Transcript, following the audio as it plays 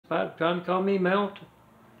trying to call me Melton.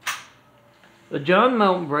 John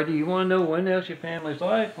Melton, brother, you want to know when else your family's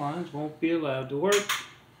lifelines won't be allowed to work?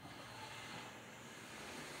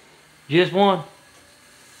 Just one.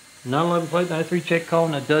 9/11 Flight 93 check call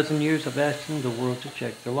in a dozen years of asking the world to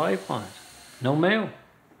check their lifelines. No mail.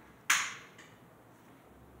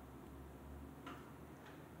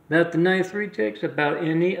 About the 93 checks about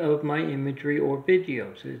any of my imagery or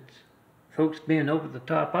videos. It's folks being over the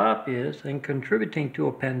top obvious and contributing to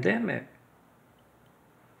a pandemic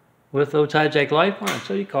with those hijacked lifelines.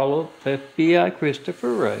 So you call up FBI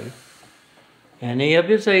Christopher Wray, any of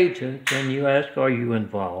his agents, and you ask, are you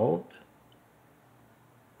involved?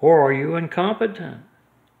 Or are you incompetent?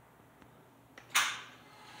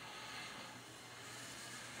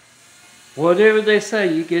 Whatever they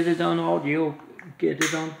say, you get it on audio, get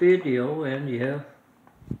it on video, and yeah.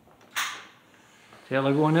 Tell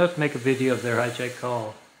everyone else to make a video of their hijack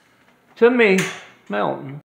call. To me, Melton.